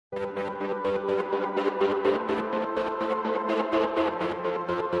You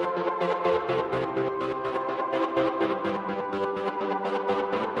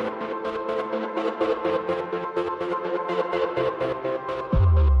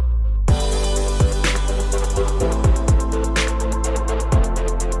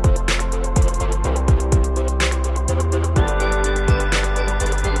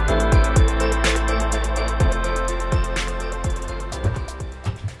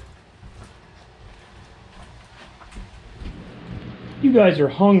guys are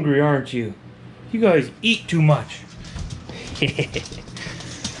hungry, aren't you? You guys eat too much.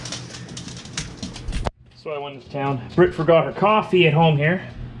 So I went to town. Britt forgot her coffee at home here.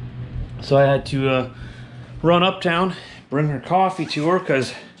 So I had to run uptown, bring her coffee to her,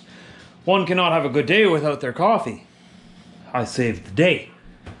 because one cannot have a good day without their coffee. I saved the day.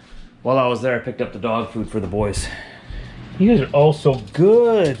 While I was there, I picked up the dog food for the boys. You guys are all so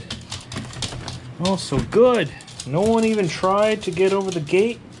good. All so good. No one even tried to get over the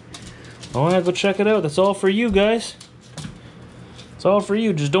gate. Oh yeah, go check it out. That's all for you guys. It's all for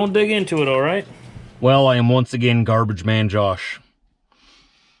you. Just don't dig into it, alright? Well, I am once again Garbage Man Josh.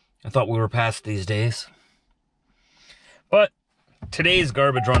 I thought we were past these days. But today's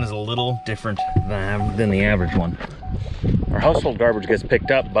garbage run is a little different than the average one. Our household garbage gets picked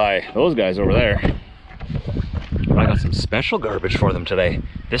up by those guys over there. I got some special garbage for them today.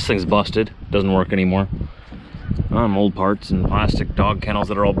 This thing's busted. Doesn't work anymore. Old parts and plastic dog kennels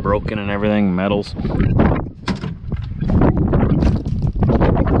that are all broken and everything, metals.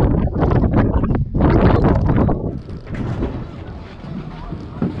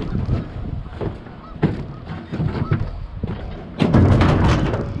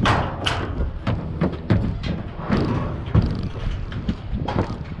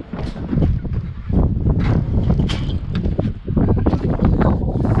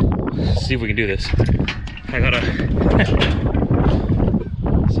 Let's see if we can do this. I gotta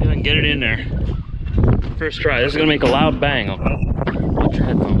see if I can get it in there. First try. This is gonna make a loud bang. Watch your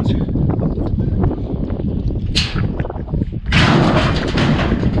headphones. It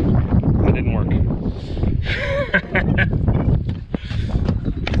didn't work.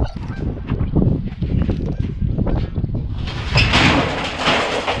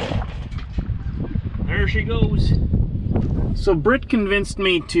 There she goes. So Britt convinced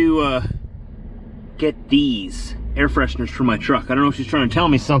me to get these air fresheners for my truck. I don't know if she's trying to tell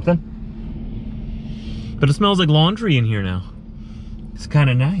me something, but it smells like laundry in here now. It's kind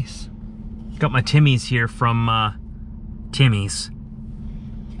of nice. Got my Timmy's here from Timmy's,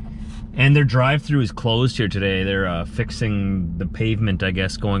 and their drive-through is closed here today. They're fixing the pavement, I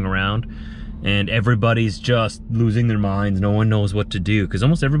guess, going around, and everybody's just losing their minds. No one knows what to do, because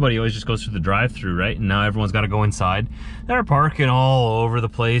almost everybody always just goes through the drive-through, right? And now everyone's got to go inside. They're parking all over the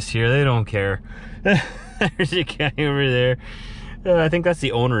place here. They don't care. There's a guy over there. I think that's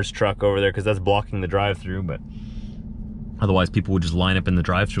the owner's truck over there, because that's blocking the drive-through, but otherwise people would just line up in the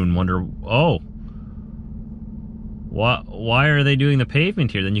drive-through and wonder, oh, why are they doing the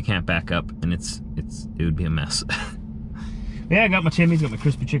pavement here? Then you can't back up, and it would be a mess. Yeah, I got my Timmy's, got my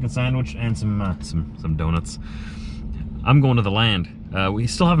crispy chicken sandwich, and some donuts. I'm going to the land. We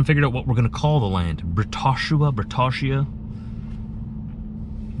still haven't figured out what we're gonna call the land. Brittoshia,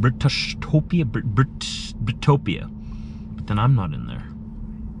 Brittopia. But then I'm not in there.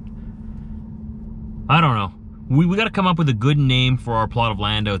 I don't know. We got to come up with a good name for our plot of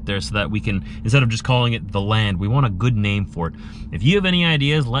land out there, so that we can, instead of just calling it the land, we want a good name for it. If you have any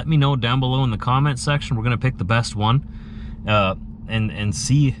ideas, let me know down below in the comment section. We're gonna pick the best one, and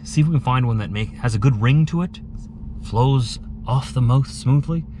see if we can find one that has a good ring to it, flows off the mouth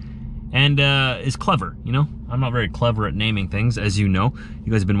smoothly, and is clever. You know, I'm not very clever at naming things, as you know.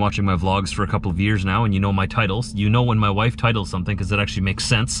 You guys have been watching my vlogs for a couple of years now, and you know my titles. You know when my wife titles something, because it actually makes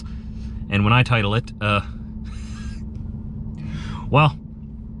sense. And when I title it, well,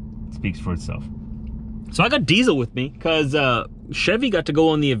 it speaks for itself. So I got Diesel with me, because Chevy got to go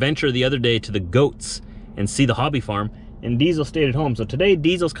on the adventure the other day to the goats and see the hobby farm, and Diesel stayed at home. So today,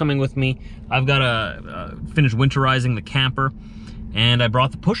 Diesel's coming with me. I've got to finish winterizing the camper, and I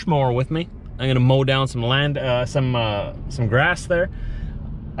brought the push mower with me. I'm gonna mow down some land, some grass there.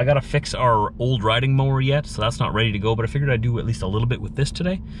 I gotta fix our old riding mower yet, so that's not ready to go, but I figured I'd do at least a little bit with this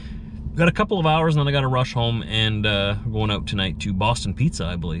today. Got a couple of hours, and then I gotta rush home, and we're going out tonight to Boston Pizza,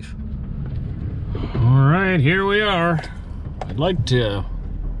 I believe. All right, here we are. I'd like to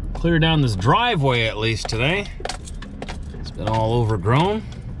clear down this driveway at least today. It's been all overgrown.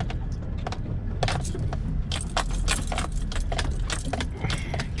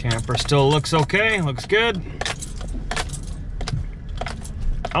 Camper still looks okay, looks good.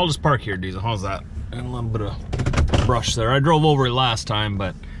 I'll just park here, Diesel. How's that? And a little bit of brush there. I drove over it last time,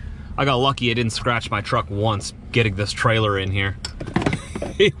 but I got lucky I didn't scratch my truck once getting this trailer in here.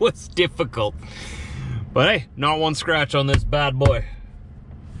 It was difficult. But hey, not one scratch on this bad boy.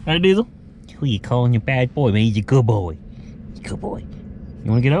 Right, Diesel? Who you calling your bad boy, man? He's a good boy. He's a good boy. You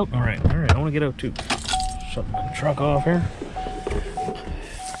wanna get out? All right, I wanna get out too. Shut my truck off here.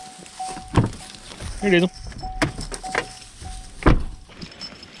 Here, Diesel.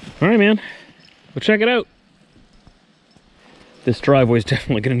 All right, man. Well, check it out. This driveway is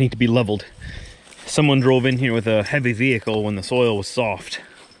definitely gonna need to be leveled. Someone drove in here with a heavy vehicle when the soil was soft.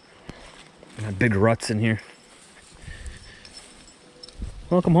 Got big ruts in here.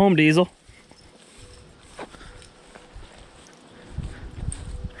 Welcome home, Diesel.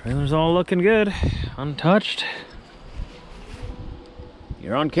 Trailer's all looking good, untouched.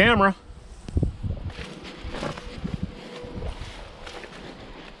 You're on camera.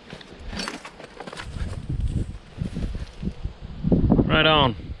 Right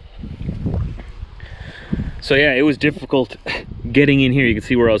on. So yeah, it was difficult getting in here. You can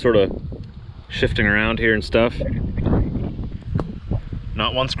see where I was sort of shifting around here and stuff.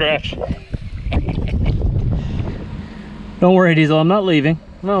 Not one scratch. Don't worry, Diesel, I'm not leaving.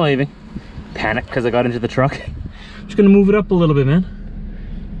 I'm not leaving. Panic because I got into the truck. Just gonna move it up a little bit, man.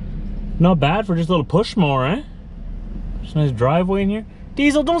 Not bad for just a little push mower, eh? Just a nice driveway in here.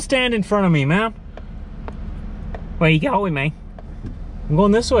 Diesel, don't stand in front of me, man. Where you going, man? I'm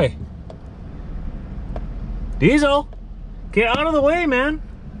going this way. Diesel, get out of the way, man.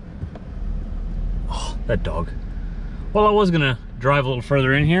 Oh, that dog. Well, I was gonna drive a little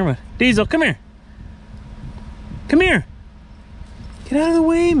further in here, but Diesel, come here. Come here. Get out of the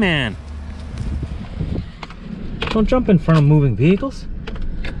way, man. Don't jump in front of moving vehicles.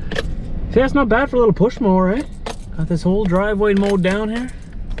 See, that's not bad for a little push mower, right? Got this whole driveway mowed down here.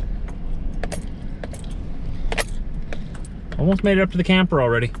 Almost made it up to the camper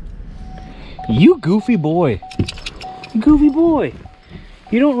already. You goofy boy. Goofy boy.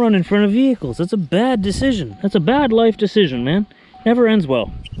 You don't run in front of vehicles. That's a bad decision. That's a bad life decision, man. Never ends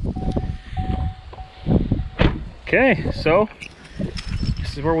well. Okay, so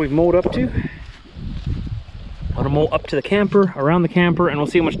this is where we've mowed up to. I'm gonna mow up to the camper, around the camper, and we'll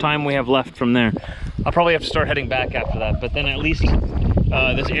see how much time we have left from there. I'll probably have to start heading back after that, but then at least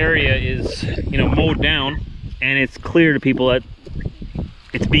this area is, you know, mowed down, and it's clear to people that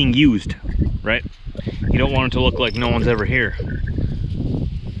it's being used, right? You don't want it to look like no one's ever here.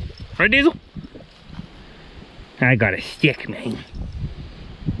 Right, Diesel? I got a stick, man.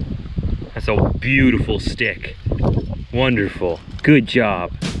 That's a beautiful stick. Wonderful. Good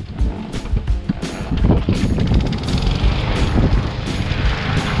job.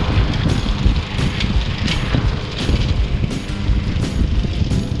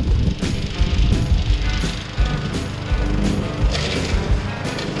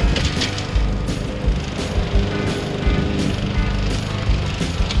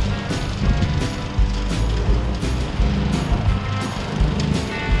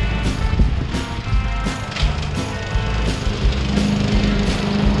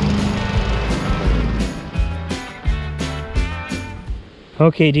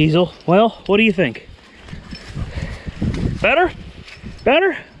 Okay, Diesel. Well, what do you think? Better?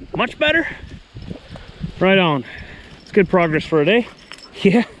 Better? Much better? Right on. It's good progress for a day.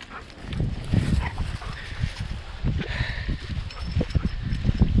 Yeah.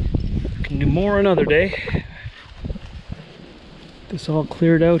 Can do more another day. This all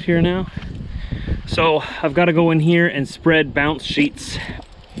cleared out here now. So I've got to go in here and spread bounce sheets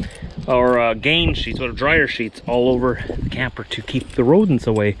or gain sheets, or dryer sheets all over the camper to keep the rodents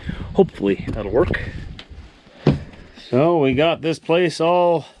away. Hopefully that'll work. So we got this place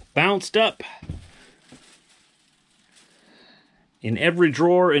all bounced up. In every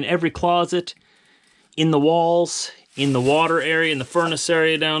drawer, in every closet, in the walls, in the water area, in the furnace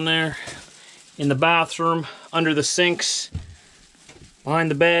area down there, in the bathroom, under the sinks, behind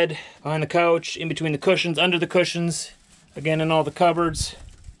the bed, behind the couch, in between the cushions, under the cushions, again in all the cupboards.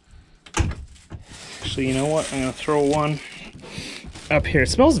 Actually, you know what? I'm gonna throw one up here. It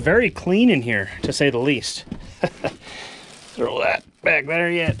smells very clean in here, to say the least. Throw that back there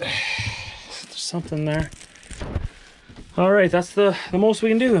yet. There's something there. All right, that's the most we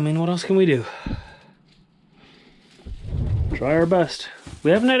can do. I mean, what else can we do? Try our best. We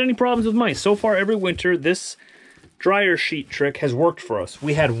haven't had any problems with mice. So far, every winter, this dryer sheet trick has worked for us.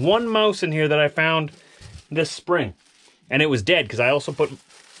 We had one mouse in here that I found this spring, and it was dead because I also put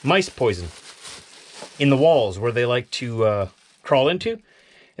mice poison in the walls where they like to crawl into, and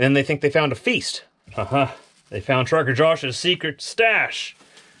then they think they found a feast. They found Trucker Josh's secret stash.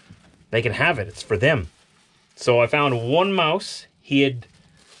 they can have it. It's for them. So I found one mouse. He had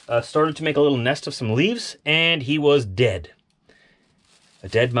started to make a little nest of some leaves, and he was dead. A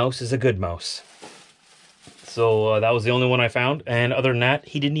dead mouse is a good mouse. So that was the only one I found. And other than that,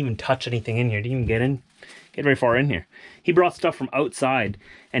 he didn't even touch anything in here. Didn't even get very far in here. He brought stuff from outside,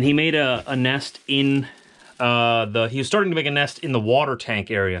 and he made a nest in he was starting to make a nest in the water tank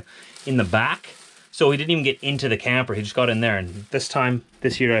area in the back. So he didn't even get into the camper. He just got in there. And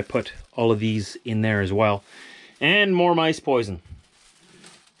this year, I put all of these in there as well. And more mice poison.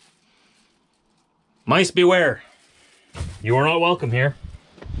 Mice beware. You are not welcome here.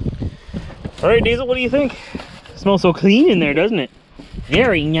 All right, Diesel, what do you think? It smells so clean in there, doesn't it?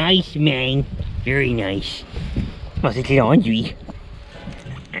 Very nice, man. Very nice. Must have laundry.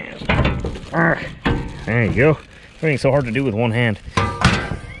 There you go. Everything's so hard to do with one hand.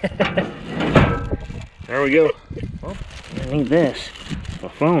 There we go. Well, I need this. a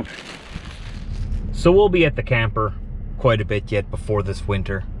phone. So we'll be at the camper quite a bit yet before this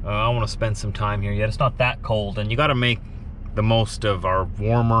winter. I want to spend some time here yet. It's not that cold, and you got to make the most of our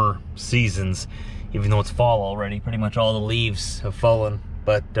warmer seasons, even though it's fall already. Pretty much all the leaves have fallen,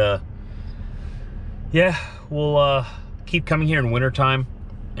 but yeah, we'll keep coming here in wintertime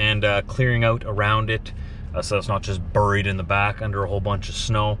and clearing out around it, so it's not just buried in the back under a whole bunch of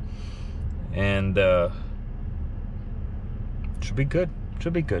snow. And should be good.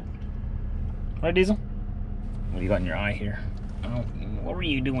 Should be good. Right, Diesel? What do you got in your eye here? Oh, what were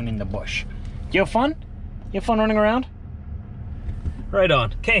you doing in the bush? You have fun? You have fun running around? Right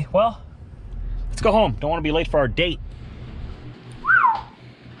on. Okay, well, let's go home. Don't want to be late for our date.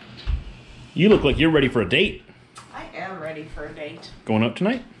 You look like you're ready for a date. I am ready for a date. Going out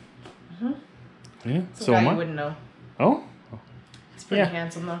tonight? Mm-hmm. Yeah, So am guy I. you wouldn't know. Oh? He's pretty Yeah.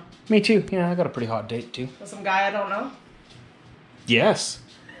 handsome though. Me too. Yeah, I got a pretty hot date too. With some guy I don't know. Yes.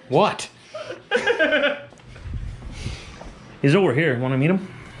 What? He's over here. Want to meet him?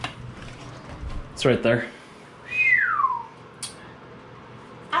 It's right there.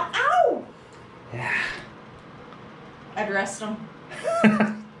 Ow! Ow! Yeah. I'd arrest him.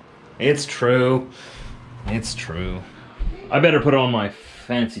 It's true. It's true. I better put on my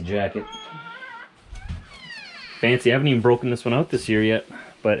fancy jacket. Fancy. I haven't even broken this one out this year yet,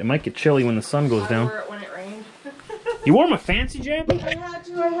 but it might get chilly when the sun goes I down. wore it when it rained. You wore my fancy jacket? I had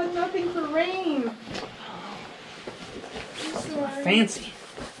to. I had nothing for rain. I'm sorry. Fancy.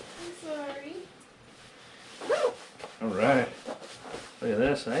 I'm sorry. All right. Look at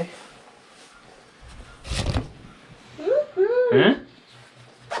this, eh? Woo-hoo. Huh?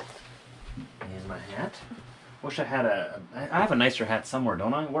 And my hat. Wish I had I have a nicer hat somewhere,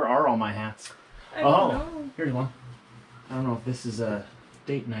 don't I? Where are all my hats? I don't know. Here's one. I don't know if this is a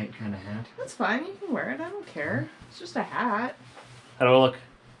date night kind of hat. That's fine. You can wear it. I don't care. It's just a hat. How do I look?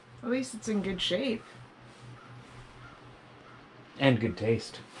 At least it's in good shape. And good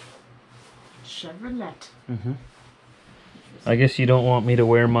taste. Chevrolet. Mm-hmm. I guess you don't want me to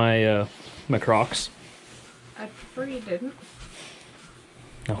wear my my Crocs. I prefer you didn't.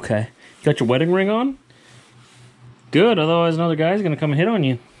 Okay. You got your wedding ring on? Good, otherwise another guy's gonna come and hit on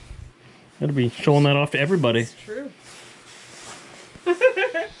you. Gotta be showing that off to everybody. It's true.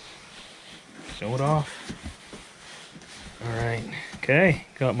 Show it off. Alright. Okay.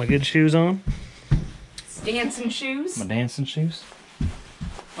 Got my good shoes on. It's dancing shoes. My dancing shoes.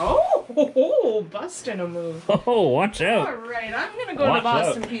 Oh, busting a move. Oh, watch out. Alright, I'm gonna go Watch to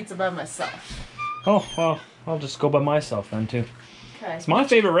Boston out. Pizza by myself. Oh, well, I'll just go by myself then too. Okay. It's my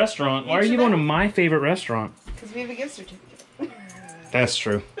favorite restaurant. Why are you Each of going to them? my favorite restaurant? Because we have a gift certificate. That's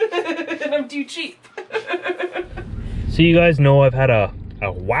true. And I'm too cheap. So you guys know I've had a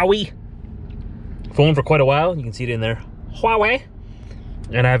Huawei phone for quite a while. You can see it in there. Huawei.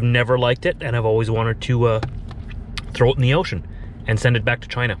 And I've never liked it, and I've always wanted to throw it in the ocean and send it back to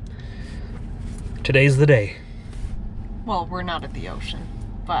China. Today's the day. Well, we're not at the ocean,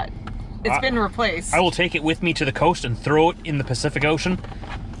 but it's been replaced. I will take it with me to the coast and throw it in the Pacific Ocean,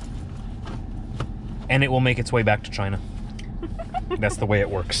 and it will make its way back to China. That's the way it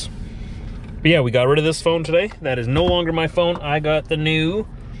works. But yeah, we got rid of this phone today. That is no longer my phone. I got the new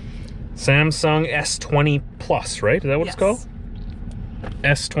Samsung S20 Plus, right? Is that what it's called?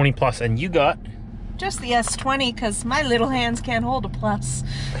 S20 Plus, and you got... Just the S20, because my little hands can't hold a plus.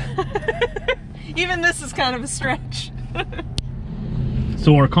 Even this is kind of a stretch.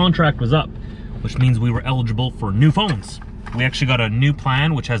 So our contract was up, which means we were eligible for new phones. We actually got a new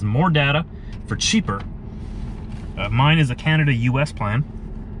plan, which has more data for cheaper. Mine is a Canada-US plan.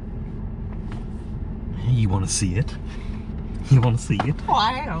 You want to see it? You want to see it?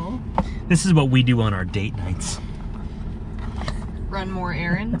 Wow. This is what we do on our date nights. run more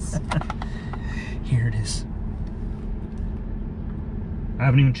errands. Here it is. I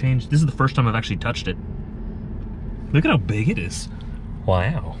haven't even changed. This is the first time I've actually touched it. Look at how big it is.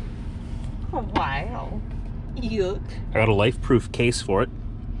 Wow. Wow. Yuck. I got a life-proof case for it.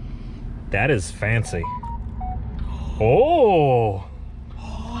 That is fancy. Oh!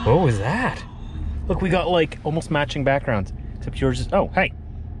 What was that? Look, we got like almost matching backgrounds. Except yours is, oh, hey.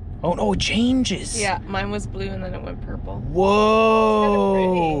 Oh no, it changes. Yeah, mine was blue and then it went purple.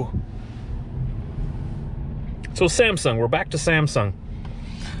 Whoa! So Samsung, we're back to Samsung.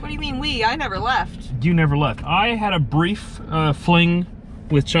 What do you mean we? I never left. You never left. I had a brief fling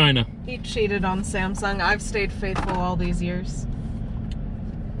with China. He cheated on Samsung. I've stayed faithful all these years.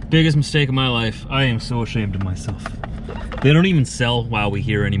 Biggest mistake of my life. I am so ashamed of myself. They don't even sell Huawei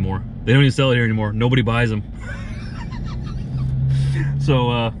here anymore. They don't even sell it here anymore. Nobody buys them.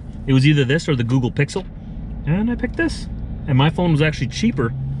 So it was either this or the Google Pixel. And I picked this. And my phone was actually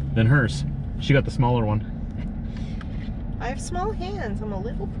cheaper than hers. She got the smaller one. I have small hands. I'm a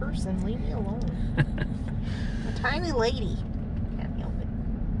little person. Leave me alone. A tiny lady. Can't help it.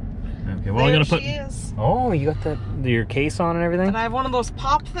 Okay, well there I gotta put. she is. Oh, you got your case on and everything. And I have one of those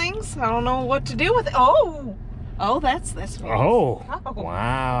pop things. I don't know what to do with it. Oh, oh, that's nice. Oh, Oh.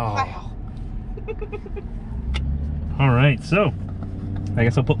 wow. Wow. All right, so I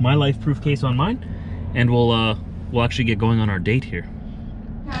guess I'll put my life-proof case on mine, and we'll actually get going on our date here.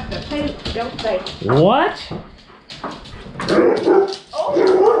 Don't say. What?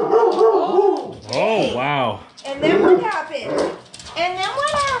 Oh, wow. And then what happened? And then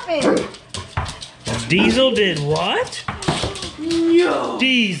what happened? Diesel did what? No.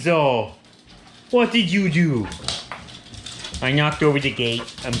 Diesel, what did you do? I knocked over the gate.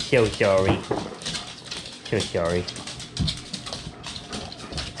 I'm so sorry. So sorry.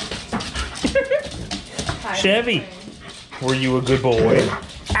 Chevy, were you a good boy?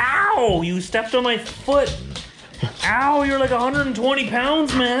 Ow! You stepped on my foot. Ow, you're like 120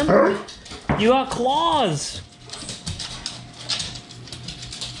 pounds, man. You got claws.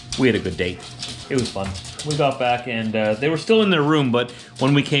 We had a good date. It was fun. We got back and they were still in their room, but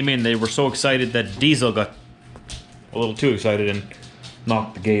when we came in, they were so excited that Diesel got a little too excited and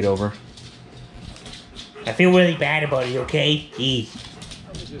knocked the gate over. I feel really bad about it, okay? I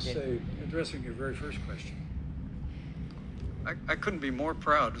would just say, addressing your very first question, I couldn't be more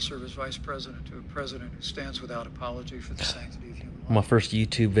proud to serve as vice president to a president who stands without apology for the sanctity of human life. My first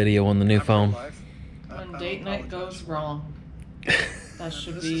YouTube video on the new phone. When date night goes wrong. That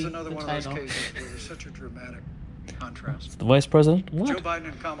should this be is another the one title. of those cases where there's such a dramatic contrast. The vice president? Joe What? Biden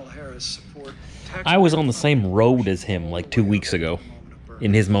and Kamala Harris support. I was on the same road as him like 2 weeks ago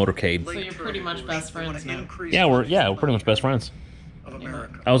in his motorcade. So you're pretty much best friends now. Yeah, we're pretty much best friends. Of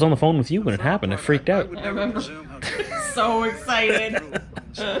America. I was on the phone with you when it happened. I freaked out. would I never remember. presume how So excited.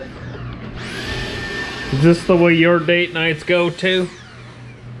 Is this the way your date nights go too?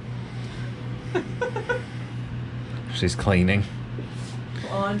 She's cleaning.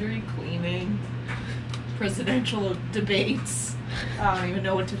 Laundry, cleaning, presidential debates. I don't even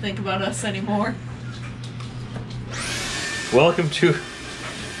know what to think about us anymore. Welcome to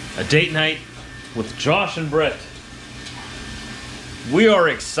a date night with Josh and Britt. We are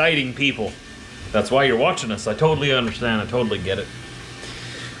exciting people. That's why you're watching us. I totally understand. I totally get it.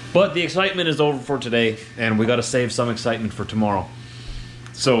 But the excitement is over for today, and we got to save some excitement for tomorrow.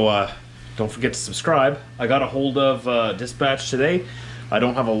 So don't forget to subscribe. I got a hold of Dispatch today. I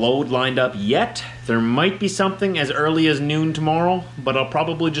don't have a load lined up yet. There might be something as early as noon tomorrow, but I'll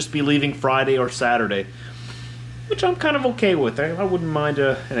probably just be leaving Friday or Saturday, which I'm kind of okay with. I wouldn't mind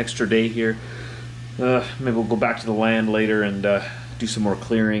an extra day here. Maybe we'll go back to the land later and do some more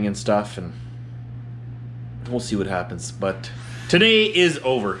clearing and stuff, and we'll see what happens. But today is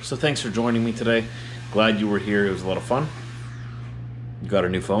over, so thanks for joining me today. Glad you were here. It was a lot of fun. You got a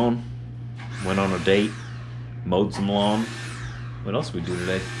new phone, went on a date, mowed some lawn. What else did we do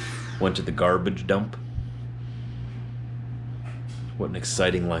today? Went to the garbage dump. What an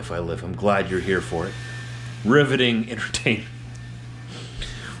exciting life I live. I'm glad you're here for it. Riveting entertainment.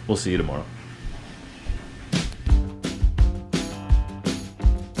 We'll see you tomorrow.